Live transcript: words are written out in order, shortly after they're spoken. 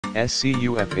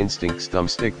SCUF Instincts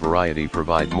thumbstick variety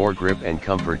provide more grip and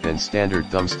comfort than standard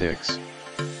thumbsticks.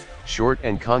 Short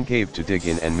and concave to dig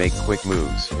in and make quick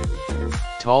moves.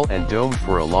 Tall and domed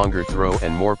for a longer throw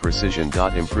and more precision.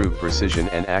 Improve precision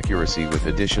and accuracy with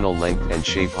additional length and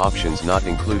shape options not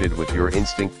included with your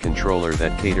Instinct controller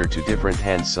that cater to different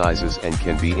hand sizes and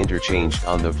can be interchanged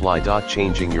on the fly.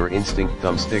 Changing your Instinct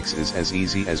thumbsticks is as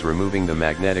easy as removing the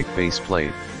magnetic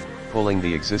faceplate, pulling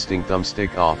the existing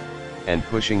thumbstick off, and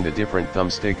pushing the different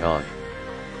thumbstick on.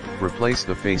 Replace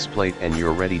the faceplate and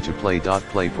you're ready to play.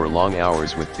 Play for long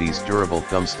hours with these durable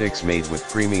thumbsticks made with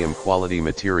premium quality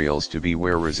materials to be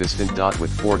wear resistant. With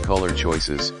 4 color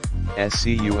choices,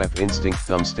 SCUF Instinct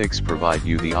thumbsticks provide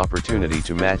you the opportunity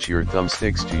to match your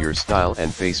thumbsticks to your style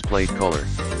and faceplate color.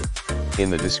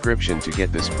 In the description to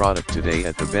get this product today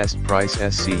at the best price.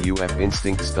 SCUF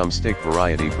Instincts thumbstick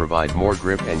variety provide more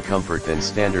grip and comfort than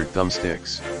standard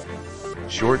thumbsticks.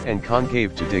 Short and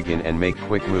concave to dig in and make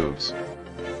quick moves.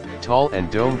 Tall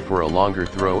and domed for a longer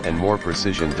throw and more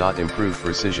precision. Improve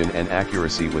precision and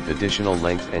accuracy with additional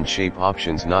length and shape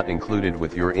options not included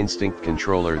with your Instinct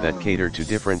controller that cater to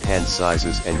different hand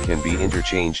sizes and can be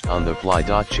interchanged on the fly.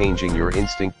 Changing your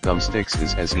Instinct thumbsticks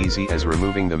is as easy as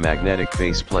removing the magnetic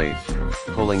faceplate,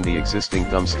 pulling the existing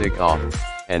thumbstick off,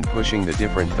 and pushing the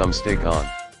different thumbstick on.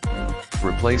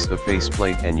 Replace the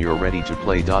faceplate and you're ready to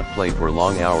play. Play for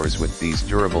long hours with these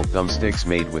durable thumbsticks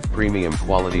made with premium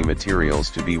quality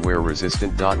materials to be wear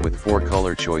resistant. With 4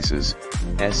 color choices,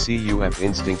 SCUF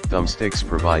Instinct thumbsticks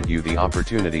provide you the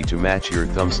opportunity to match your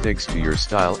thumbsticks to your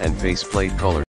style and faceplate color.